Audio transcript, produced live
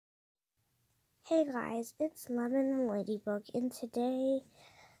Hey guys, it's Lemon and Ladybug, and today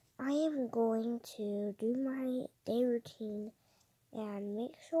I am going to do my day routine, and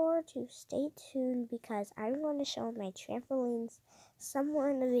make sure to stay tuned because I'm going to show my trampolines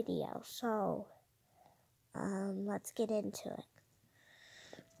somewhere in the video. So, let's get into it.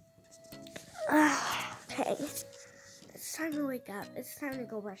 Okay, it's time to wake up. It's time to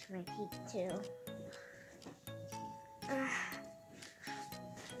go brush my teeth too.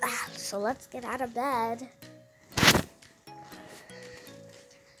 So let's get out of bed.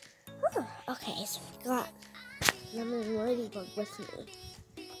 Okay, so we got Lemon and Ladybug with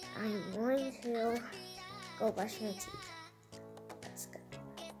me. I'm going to go brush my teeth. Let's go.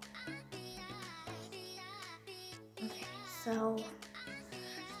 Okay, so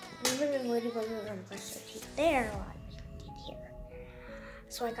Lemon and Ladybug are going to brush their teeth there while I brush my teeth here.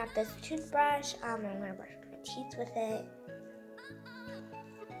 So I got this toothbrush. I'm going to brush my teeth with it.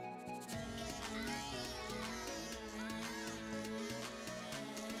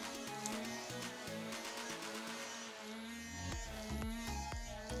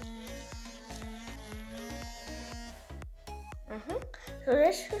 So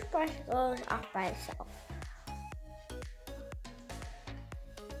this toothbrush goes off by itself.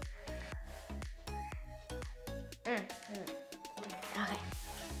 Okay.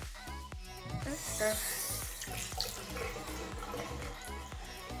 That's good.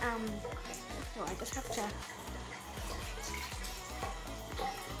 So I just have to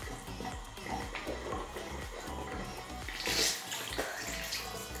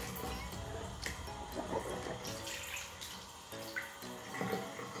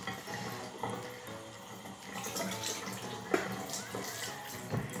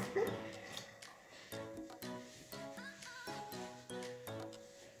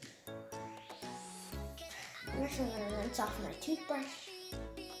Next, I'm going to rinse off my toothbrush.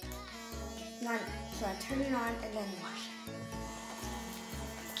 So I turn it on and then wash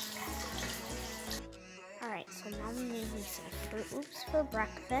it. Alright, so Mom made me some Fruit Loops for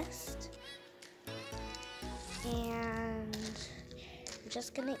breakfast. And I'm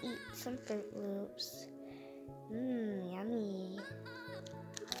just going to eat some Fruit Loops. Yummy.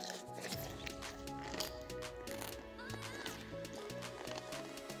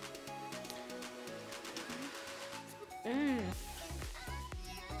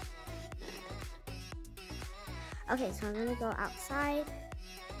 Okay, so I'm gonna go outside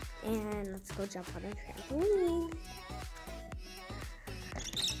and let's go jump on a trampoline.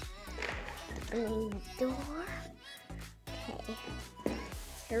 Opening the door. Okay,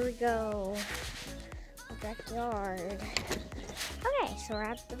 here we go. The backyard. Okay, so we're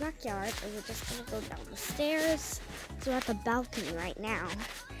at the backyard and we're just gonna go down the stairs. So we're at the balcony right now.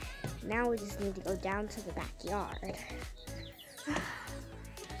 Now we just need to go down to the backyard.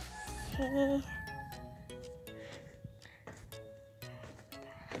 Okay.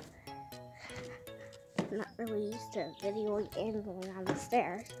 I'm not really used to videoing and going down the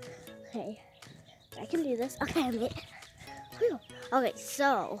stairs. Okay, I can do this. Okay, I made it. Whew. Okay,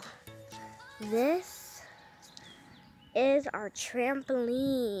 so this is our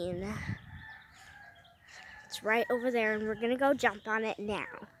trampoline. It's right over there, and we're gonna go jump on it now.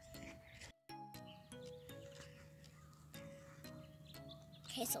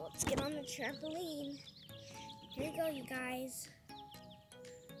 Okay, so let's get on the trampoline. Here you go, you guys.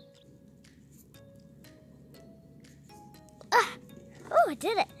 Oh, I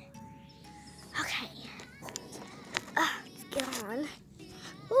did it. Okay. Let's get on.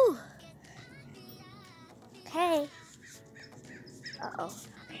 Ooh. Okay. Uh-oh.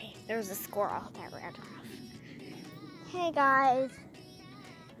 Okay, there was a squirrel that ran off. Hey, guys.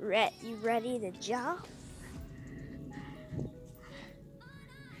 You ready to jump?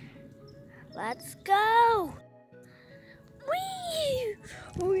 Let's go. Whee!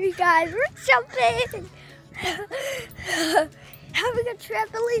 Whee, guys, we're jumping. Having a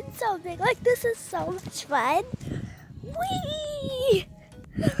trampoline so big, like this is so much fun. Whee!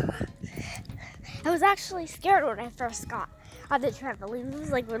 I was actually scared when I first got on the trampoline. It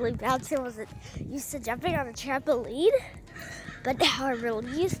was like really bouncy. I wasn't used to jumping on a trampoline, but now I'm really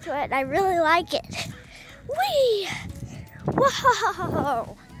used to it and I really like it. Whee!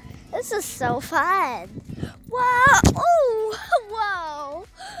 Whoa! This is so fun. Whoa! Oh! Whoa!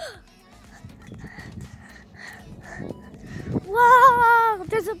 Whoa!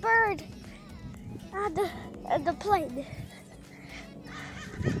 There's a bird on the plane.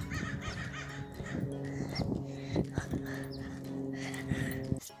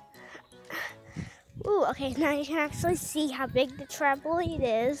 Ooh, okay, now you can actually see how big the trampoline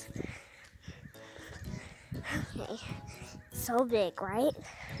is. Okay, so big, right?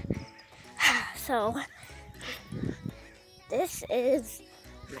 So this is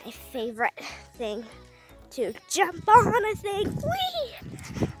my favorite thing, to jump on a thing.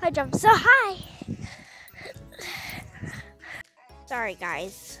 Whee! I jumped so high. Sorry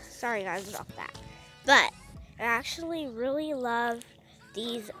guys about that. But I actually really love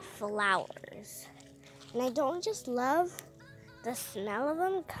these flowers. And I don't just love the smell of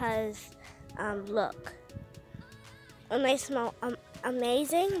them, because look. And they smell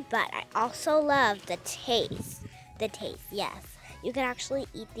amazing, but I also love the taste. The taste, yes. You can actually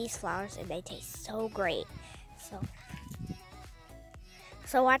eat these flowers and they taste so great.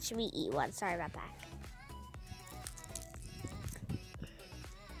 So watch me eat one. Sorry about that.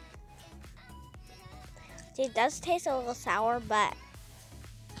 It does taste a little sour, but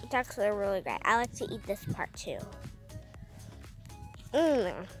it's actually really great. I like to eat this part too.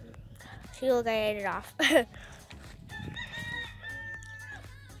 See, look, I ate it off.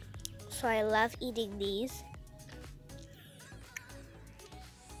 So I love eating these.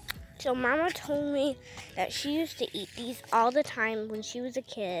 So Mama told me that she used to eat these all the time when she was a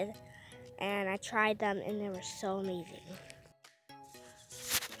kid, and I tried them and they were so amazing.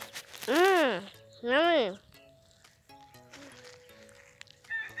 Yummy.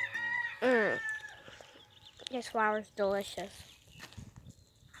 This flower's delicious.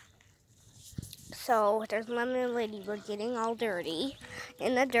 So there's Lemon and Ladybug getting all dirty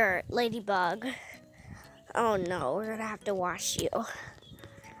in the dirt. Ladybug. Oh no, we're gonna have to wash you.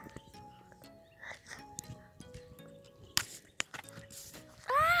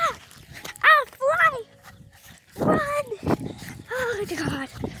 Fly! Run! Oh my god.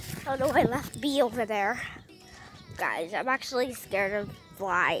 Oh no, I left B over there. Guys, I'm actually scared of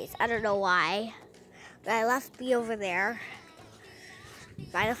flies. I don't know why. But I left B over there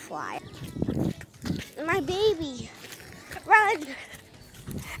by the fly. My baby! Run!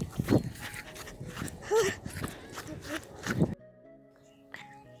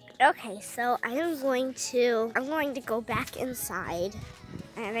 Okay, so I'm going to go back inside,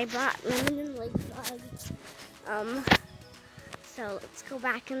 and I brought Lemon and Ladybug. So let's go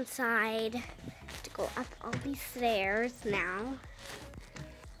back inside to go up all these stairs now.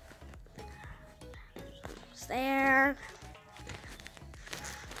 There.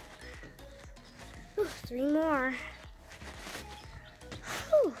 Ooh, 3 more.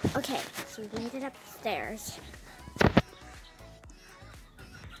 Whew. Okay, so we made it upstairs.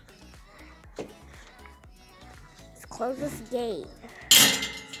 Let's close this gate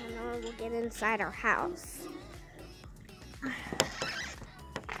so no one will get inside our house.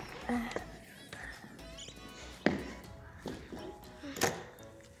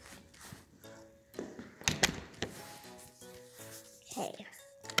 Okay.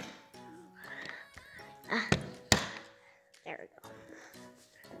 There we go.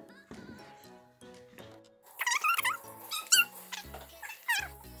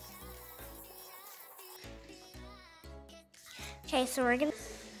 Okay, so we're gonna.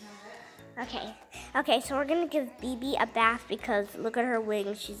 Okay, so we're gonna give BB a bath because look at her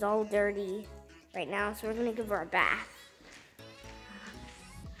wings. She's all dirty right now, so we're gonna give her a bath.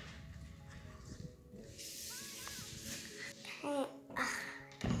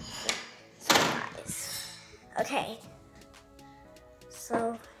 Okay,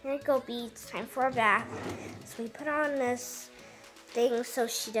 so here you go, B. It's time for a bath. So we put on this thing so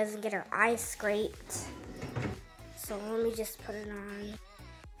she doesn't get her eyes scraped. So let me just put it on.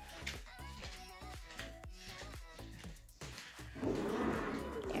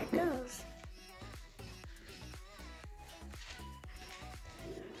 There it goes.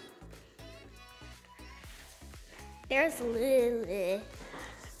 There's Lily.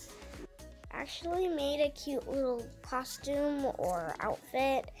 Actually made a cute little costume or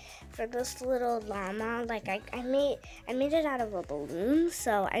outfit for this little llama. Like I made it out of a balloon.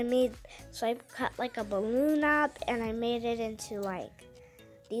 So I cut like a balloon up and I made it into like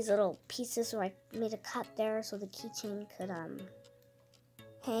these little pieces. So I made a cut there so the keychain could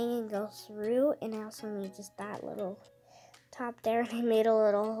hang and go through. And I also made just that little top there, and I made a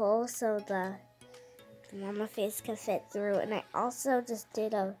little hole so the llama face could fit through. And I also just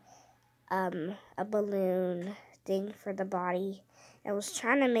did a balloon thing for the body. I was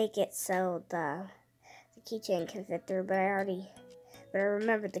trying to make it so the keychain can fit through, but I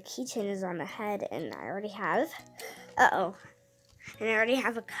remember the keychain is on the head, and I already have, and I already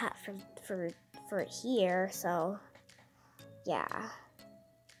have a cut for it here, so yeah.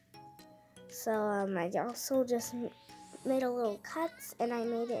 So I also just made a little cuts, and I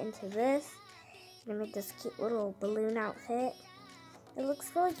made it into this, and I made this cute little balloon outfit. It looks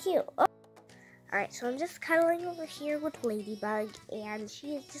really cute. Oh. Alright, so I'm just cuddling over here with Ladybug, and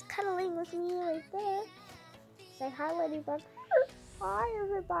she is just cuddling with me right there. Say hi, Ladybug. Hi,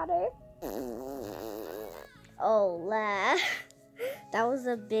 everybody. Oh, that was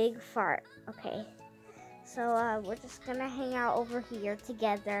a big fart. Okay, so we're just gonna hang out over here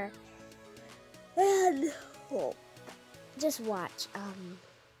together and just watch.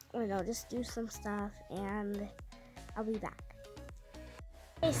 Just do some stuff, and I'll be back.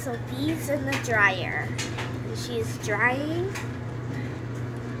 Okay, so Bee's in the dryer. And she's drying.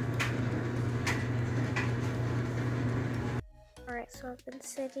 Alright, so I've been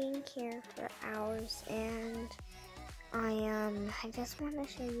sitting here for hours, and I just want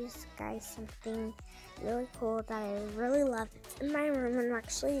to show you guys something really cool that I really love. It's in my room, and I'm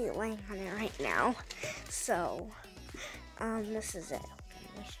actually laying on it right now. So, this is it.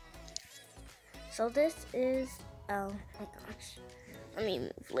 So this is, oh my gosh. Let me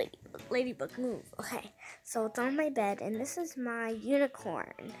move, Ladybug, move. Okay, so it's on my bed, and this is my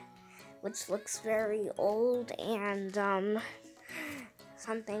unicorn, which looks very old, and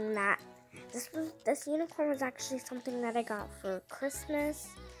something that this unicorn was actually something that I got for Christmas,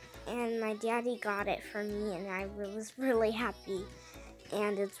 and my daddy got it for me, and I was really happy.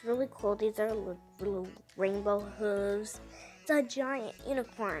 And it's really cool. These are little rainbow hooves. It's a giant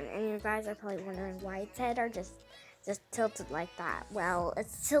unicorn, and you guys are probably wondering why its head are just tilted like that. Well,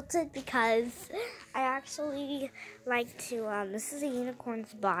 it's tilted because I actually like to, this is a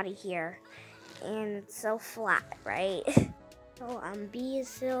unicorn's body here, and it's so flat, right? So, Bee is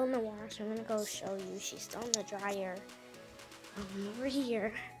still in the wash. I'm gonna go show you. She's still in the dryer. Over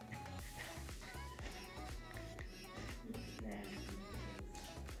here.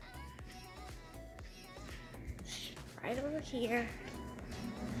 Right over here.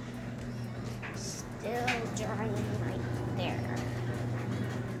 Still drying right there.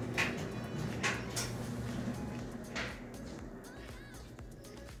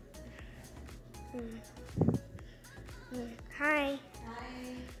 Hi.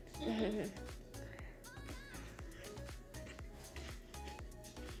 Hi.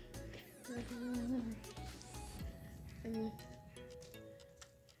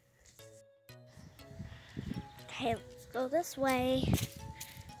 Okay, let's go this way.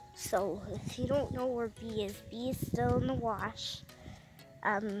 So, if you don't know where Bee is still in the wash.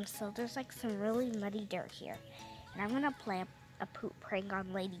 So there's like some really muddy dirt here. And I'm gonna play a poop prank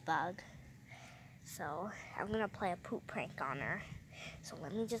on Ladybug. So, I'm gonna play a poop prank on her. So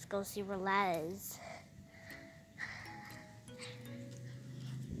let me just go see where La is.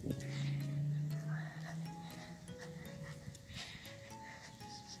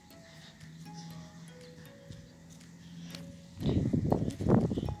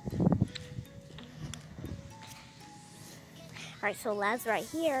 Alright, so La's right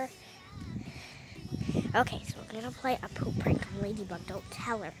here. Okay, so we're gonna play a poop prank on Ladybug. Don't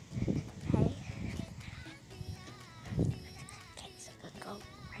tell her. Okay? Okay, so I'm gonna go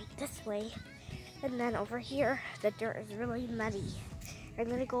right this way. And then over here, the dirt is really muddy. I'm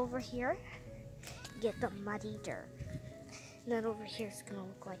gonna go over here, get the muddy dirt. And then over here, it's gonna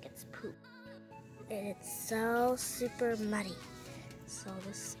look like it's poop. And it's so super muddy. So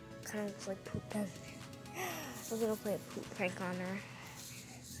this kind of looks like poop. We're gonna play a poop prank on her.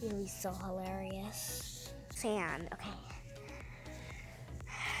 It's gonna be so hilarious. Sand, okay.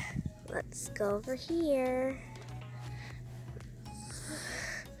 Let's go over here.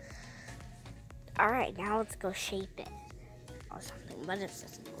 Alright, now let's go shape it. Or something, but it's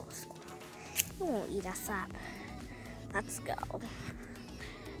just a little squirrel. It won't eat us up. Let's go.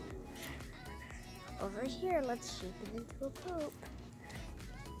 Over here, let's shape it into a poop.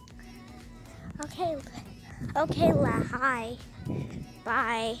 Okay, La, hi.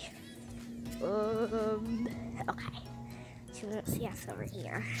 Bye. Okay. She won't see us over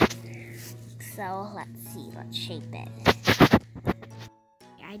here. So, let's see. Let's shape it.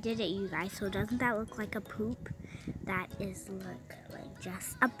 I did it, you guys. So, doesn't that look like a poop? That is look like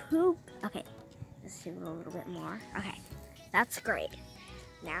just a poop. Okay. Let's do it a little bit more. Okay. That's great.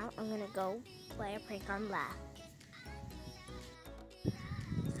 Now, I'm going to go play a prank on La.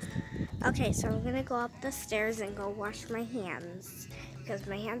 Okay, so I'm gonna go up the stairs and go wash my hands because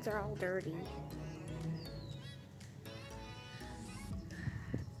my hands are all dirty.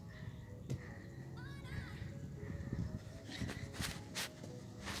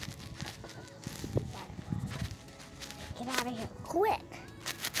 Get out of here, quick!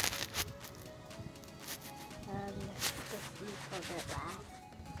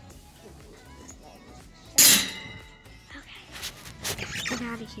 Okay, get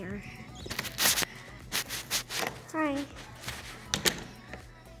out of here. Hi. Aren't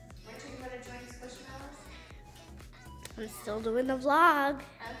you going to join Squish I'm still doing the vlog.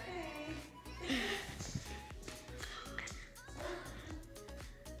 Okay.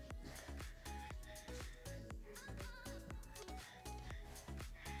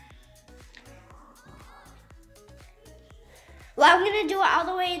 Well, I'm gonna do it all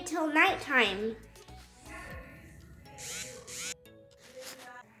the way until nighttime.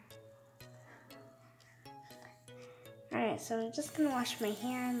 Alright, so I'm just gonna wash my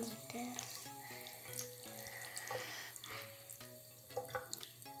hands with this.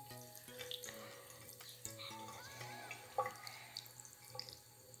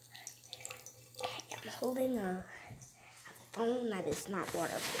 Okay, I'm holding a phone that is not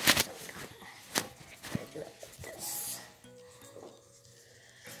waterproof, so I'm gonna do it like this.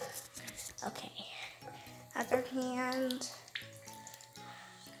 Okay, other hand.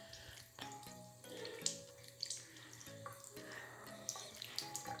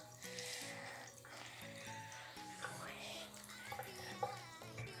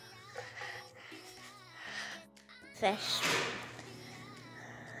 Fish.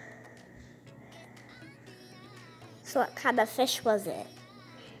 So what kind of fish was it?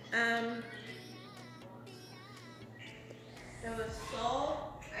 There was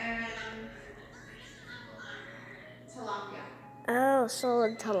sole and tilapia. Oh, sole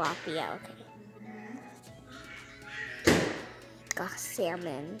and tilapia, okay. Got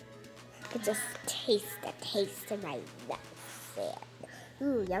salmon. I could just taste the taste in my mouth.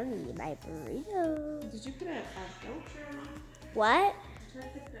 Ooh, yummy, my burrito. Did you put a filter on? What? Did you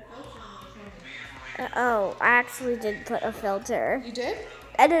put a filter on? Oh, I actually did put a filter. You did?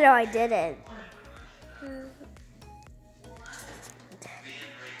 I don't know, I didn't.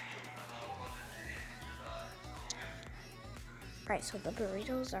 Right, so the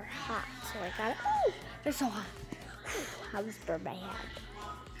burritos are hot, so I got it. Oh, they're so hot. I almost burned my hand.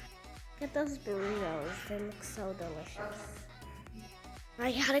 Look at those burritos, they look so delicious.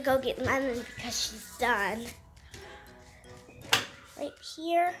 I gotta go get Lemon because she's done. Right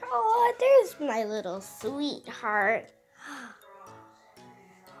here. Oh, there's my little sweetheart.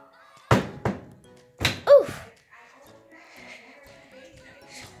 Oof.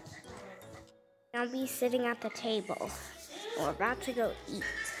 I'll be sitting at the table. We're about to go eat.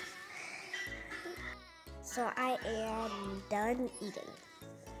 So I am done eating.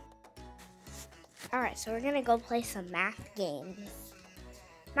 All right, so we're gonna go play some math games.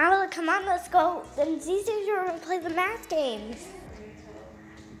 Marla, come on, let's go. Then these days we're gonna play the math games.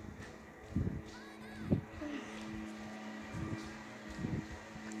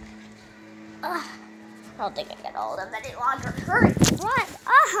 Ugh. I don't think I can hold them any longer. Hurry, run!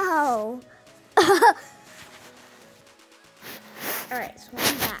 Oh! All right, so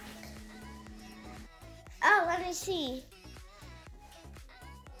I'm back. Oh, let me see.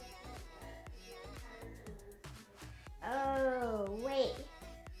 Oh, wait.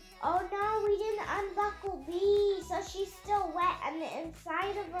 Oh no, we didn't unbuckle B, so she's still wet on the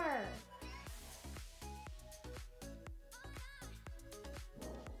inside of her.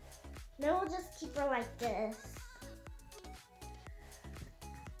 Then we'll just keep her like this.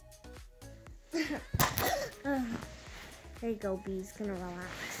 There you go, B's gonna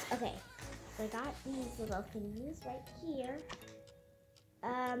relax. Okay, so I got these little thingies right here.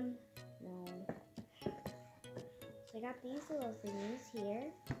 No. So I got these little thingies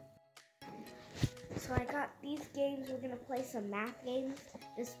here. So I got these games. We're gonna play some math games.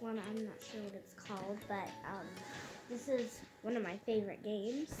 This one, I'm not sure what it's called, but this is one of my favorite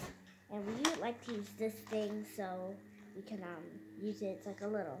games. And we like to use this thing so we can use it. It's like a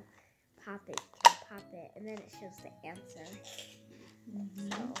little pop it, pop it, and then it shows the answer.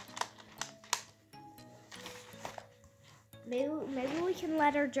 So maybe we can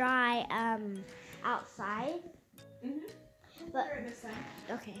let her dry outside. But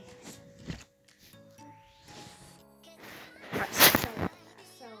okay. Alright,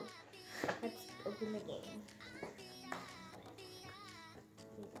 so let's open the game.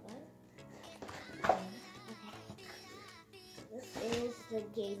 This is the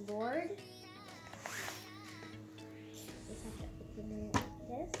game board. Just have to open it like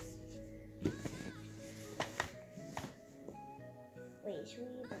this. Wait, should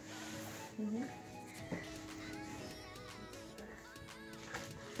we?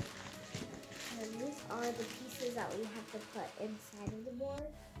 And these are the pieces that we have to put inside of the board.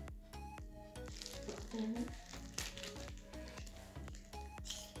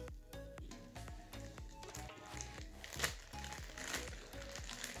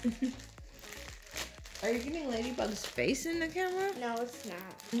 Are you getting Ladybug's face in the camera? No, it's not.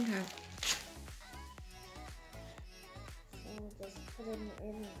 Okay. So we'll just put it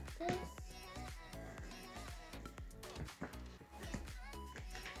in like this.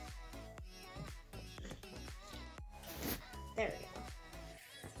 There we go.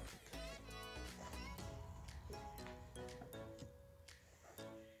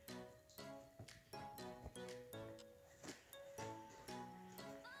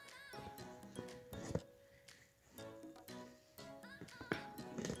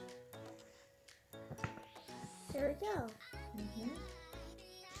 There we go.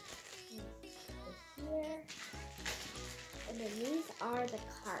 Here. And then these are the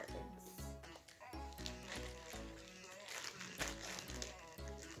cards.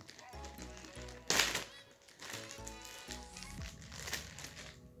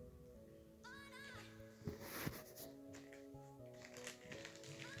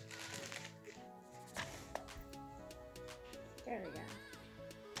 There we go.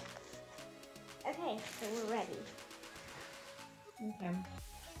 Okay, so we're ready. Okay.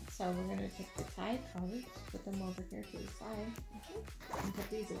 So we're going to take the side cards, put them over here to the side, and put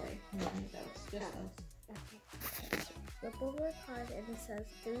these away. No, those. Just those. Okay. Flip over a card and it says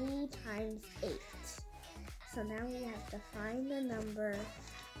 3 times 8. So now we have to find the number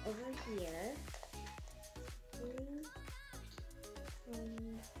over here. 3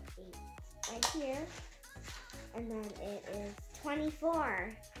 times 8. Right here. And then it is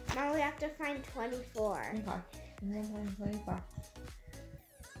 24. Now we have to find 24. Okay. And then find 24.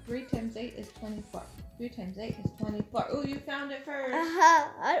 3 times 8 is 24. 3 times 8 is 24. Oh, you found it first.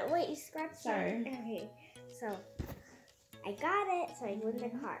 Wait, you scratched it. Sorry. Okay, so I got it, so I win the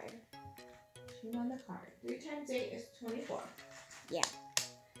card. She won the card. 3 times 8 is 24. Yeah.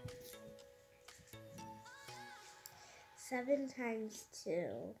 7 times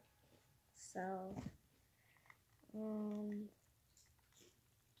 2. So,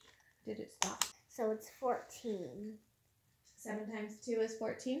 Did it stop? so it's 14. 7 times 2 is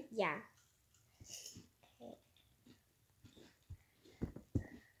 14. Yeah. Okay.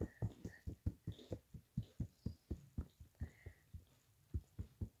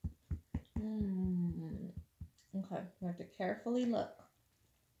 Okay, we have to carefully look.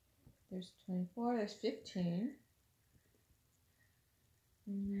 There's 24, there's 15.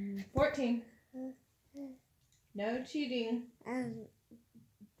 14. No cheating. Who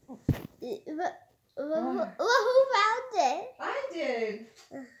found it? I did.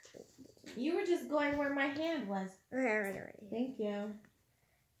 You were just going where my hand was. Right. Thank you.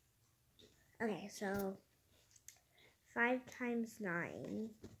 Okay, so 5 times 9.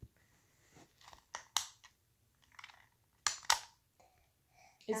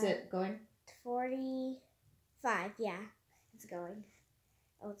 Is it going? 45. Yeah, it's going.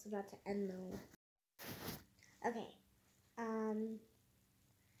 Oh, it's about to end though. Okay.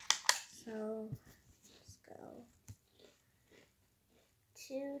 So let's go.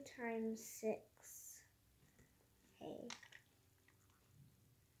 2 times 6. Okay.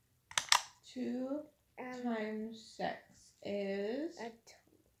 2 times 6 is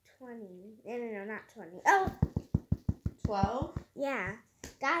 20. No, not 20. Oh, 12. yeah,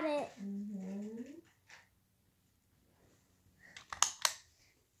 got it.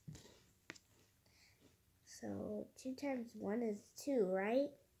 So 2 times 1 is 2, right?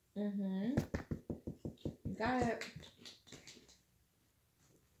 Got it.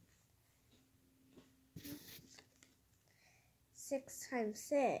 6 times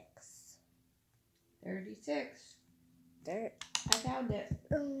 6. 36. There. I found it.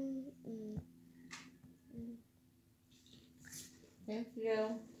 Thank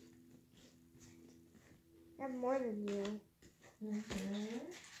you. I have more than you.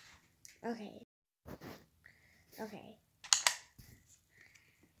 Okay.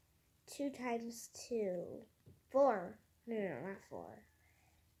 2 times 2. 4. No, not 4.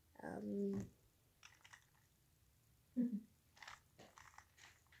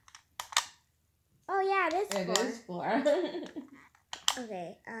 Oh yeah, it is 4. It is 4.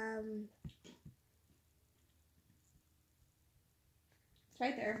 Okay. It's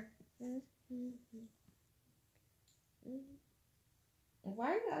right there. Why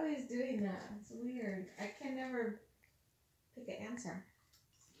are you always doing that? It's weird. I can never pick an answer.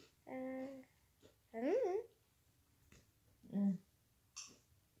 I don't know.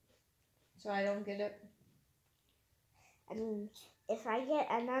 So I don't get it? I mean, if I get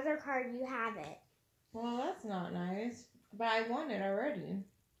another card, you have it. Well, that's not nice. But I won it already.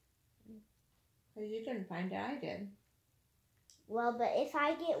 Because you didn't find it, I did. Well, but if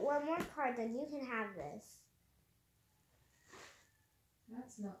I get one more card, then you can have this.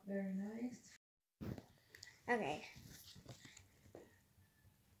 That's not very nice. Okay.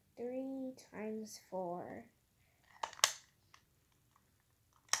 3 times 4.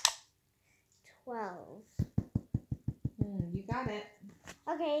 12. You got it.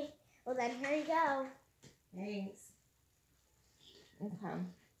 Okay. Well, then here you go. Thanks. Okay.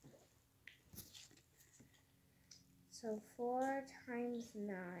 So 4 times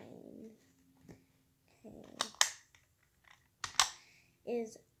 9. Okay.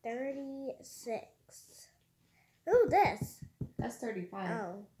 Is 36. Ooh, this. That's 35.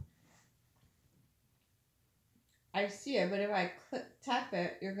 Oh. I see it, but if I tap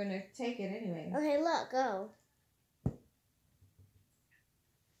it, you're going to take it anyway. Okay, look, go.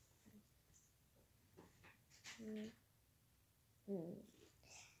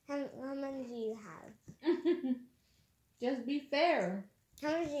 How many do you have? Just be fair.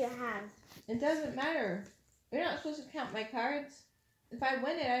 How many do you have? It doesn't matter. You're not supposed to count my cards. If I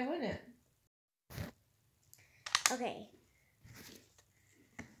win it, I win it. Okay.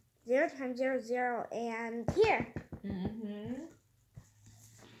 0 times 0, 0, and here. Mm-hmm.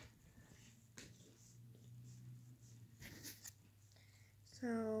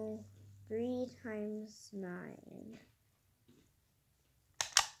 So 3 times 9.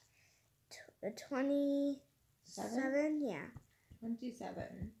 27? Yeah.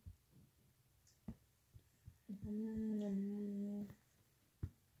 27.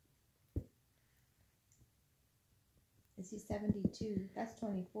 Is he 72? That's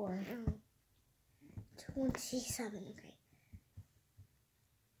 24. Oh. 27, okay.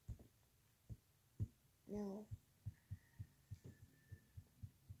 No.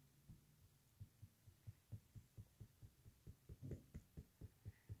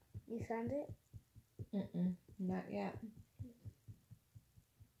 You found it? Mm-mm, not yet.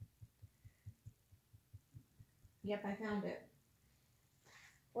 Yep, I found it.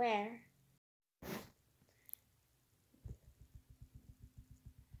 Where?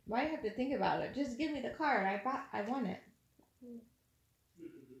 Why do you have to think about it? Just give me the card. I won it.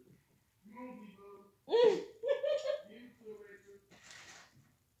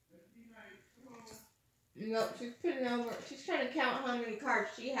 No, she's putting over. She's trying to count how many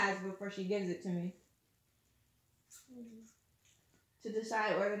cards she has before she gives it to me. To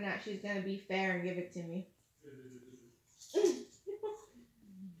decide whether or not she's going to be fair and give it to me.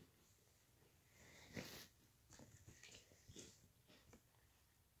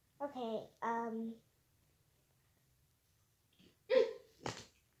 Okay,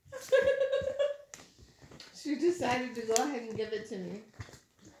 She decided to go ahead and give it to me.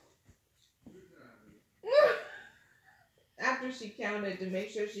 After she counted to make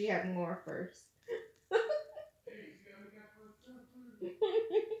sure she had more first.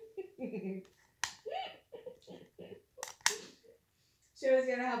 She was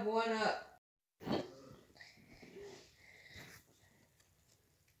going to have one up.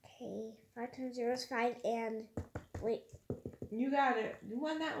 okay, 5 times 0 is 5, and wait. You got it. You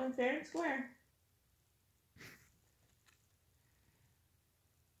won that one fair and square.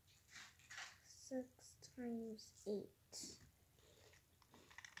 6 times 8.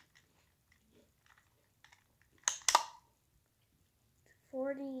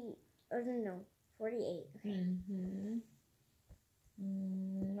 40, oh no, 48.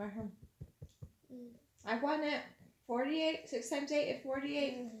 Okay. I won it. 48. 6 times 8 is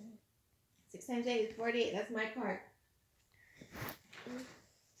 48. 6 times 8 is 48. That's my card.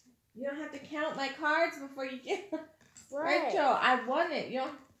 You don't have to count my cards before you get them. What? Rachel, I won it. You're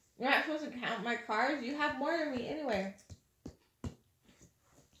not supposed to count my cards. You have more than me anyway.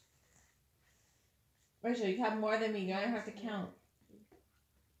 Rachel, you have more than me. You don't have to count.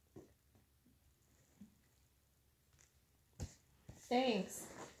 Thanks.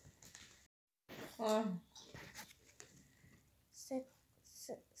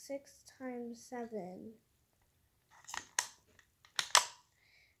 6 times 7.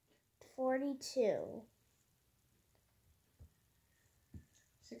 42.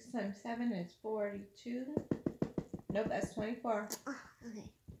 6 times 7 is 42. Nope, that's 24. Oh, okay.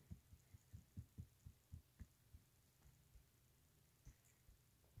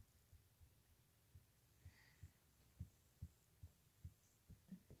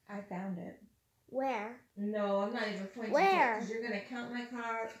 I found it. Where? No, I'm not even pointing Where? because you're going to count my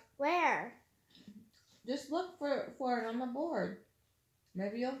card. Where? Just look for it on the board.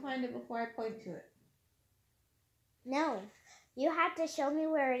 Maybe you'll find it before I point to it. No. You have to show me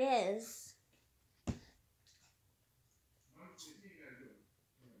where it is.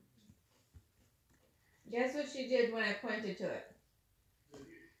 Guess what she did when I pointed to it?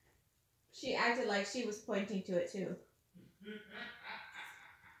 She acted like she was pointing to it too.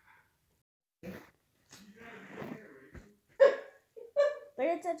 But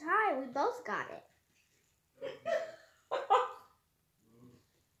it's a tie. We both got it.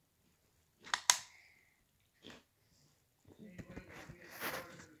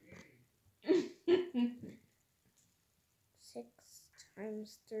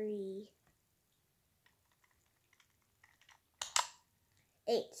 times 3.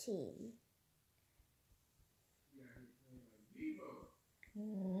 18.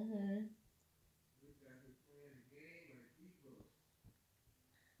 Mm-hmm.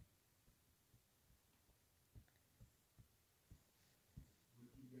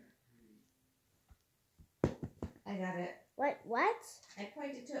 I got it. What? I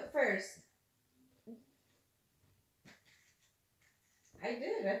pointed to it first. I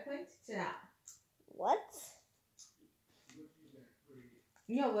did. I pointed to that. What?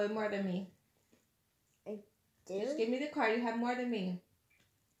 You have way more than me. I do? Just give me the card. You have more than me.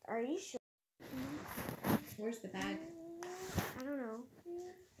 Are you sure? Where's the bag? I don't know.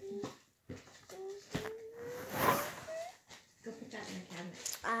 Go put that in the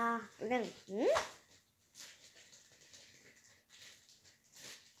cabinet. We're gonna.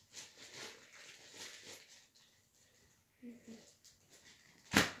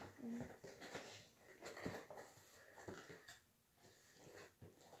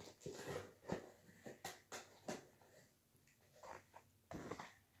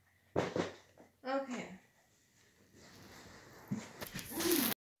 Okay.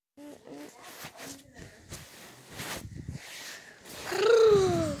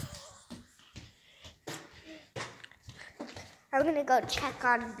 I'm gonna go check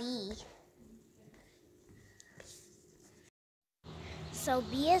on B. So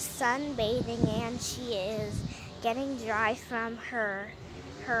B is sunbathing and she is getting dry from her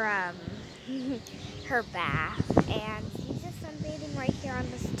her bath, and she's just sunbathing right here on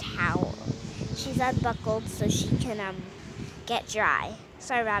this towel. She's unbuckled so she can get dry.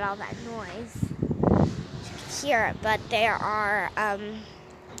 Sorry about all that noise. You can hear it, but they are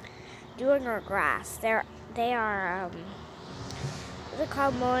doing her grass. They are what's it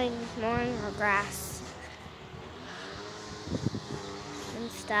called, mowing her grass and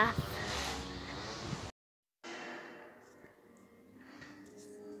stuff.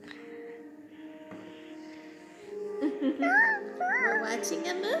 We're watching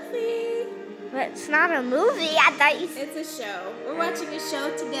a movie. But it's not a movie. I thought you said. It's a show. We're watching a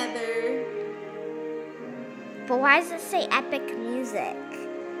show together. But why does it say epic music?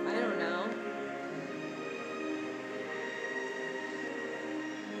 I don't know.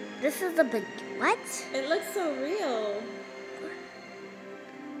 This is the big what? It looks so real.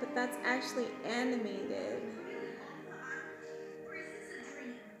 But that's actually animated.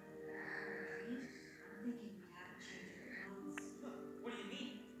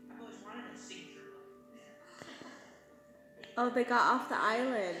 Oh, they got off the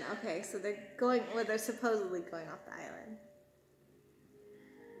island. Okay, so they're going, well, they're supposedly going off the island.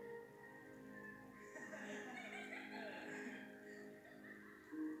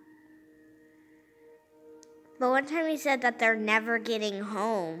 But one time he said that they're never getting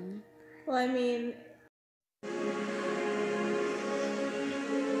home. Well, I mean...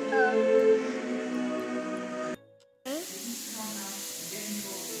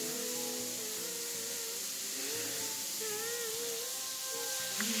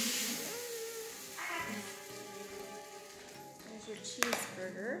 There's your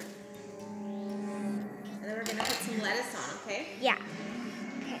cheeseburger. And then we're gonna put some lettuce on, okay? Yeah.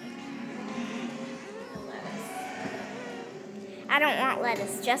 Okay. Lettuce. I don't want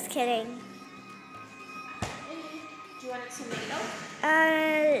lettuce. Just kidding. Do you want a tomato?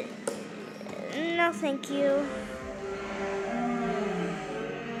 No, thank you.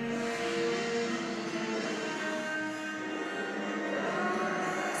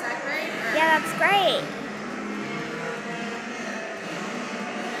 Is that great? Or... Yeah, that's great.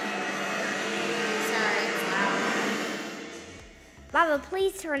 Sorry, it's loud. Mama,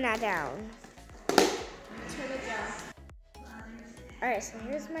 please turn that down. Turn it down. Alright, so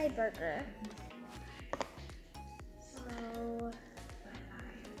here's my burger. So,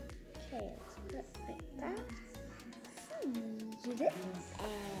 okay, let's put it like that. Seed it.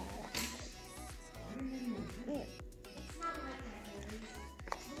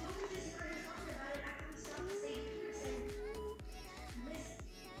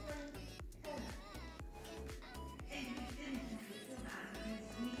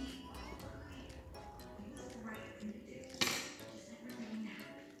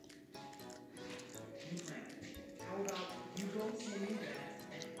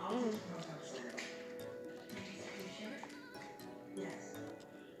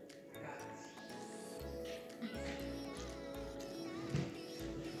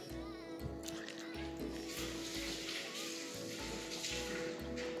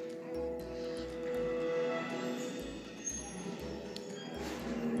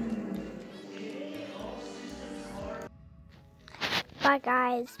 Bye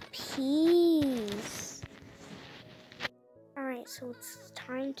guys, peace. Alright, so it's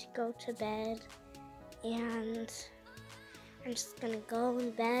time to go to bed, and I'm just gonna go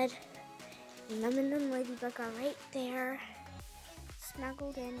in bed. Lemon and Ladybug are right there,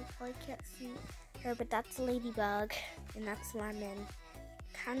 snuggled in. You probably can't see her, but that's Ladybug, and that's Lemon.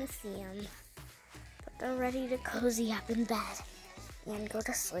 Kind of see them, but they're ready to cozy up in bed and go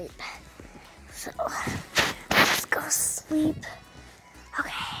to sleep. So, let's go sleep. Okay.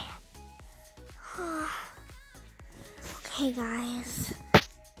 Okay, guys.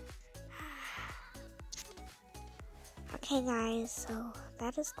 Okay, guys, so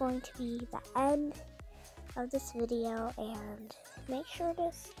that is going to be the end of this video, and make sure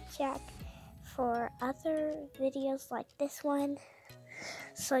to check for other videos like this one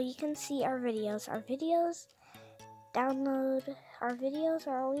so you can see our videos. Our videos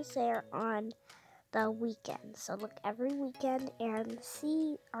are always there on the weekend, so look every weekend and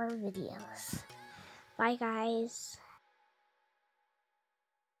see our videos. Bye guys.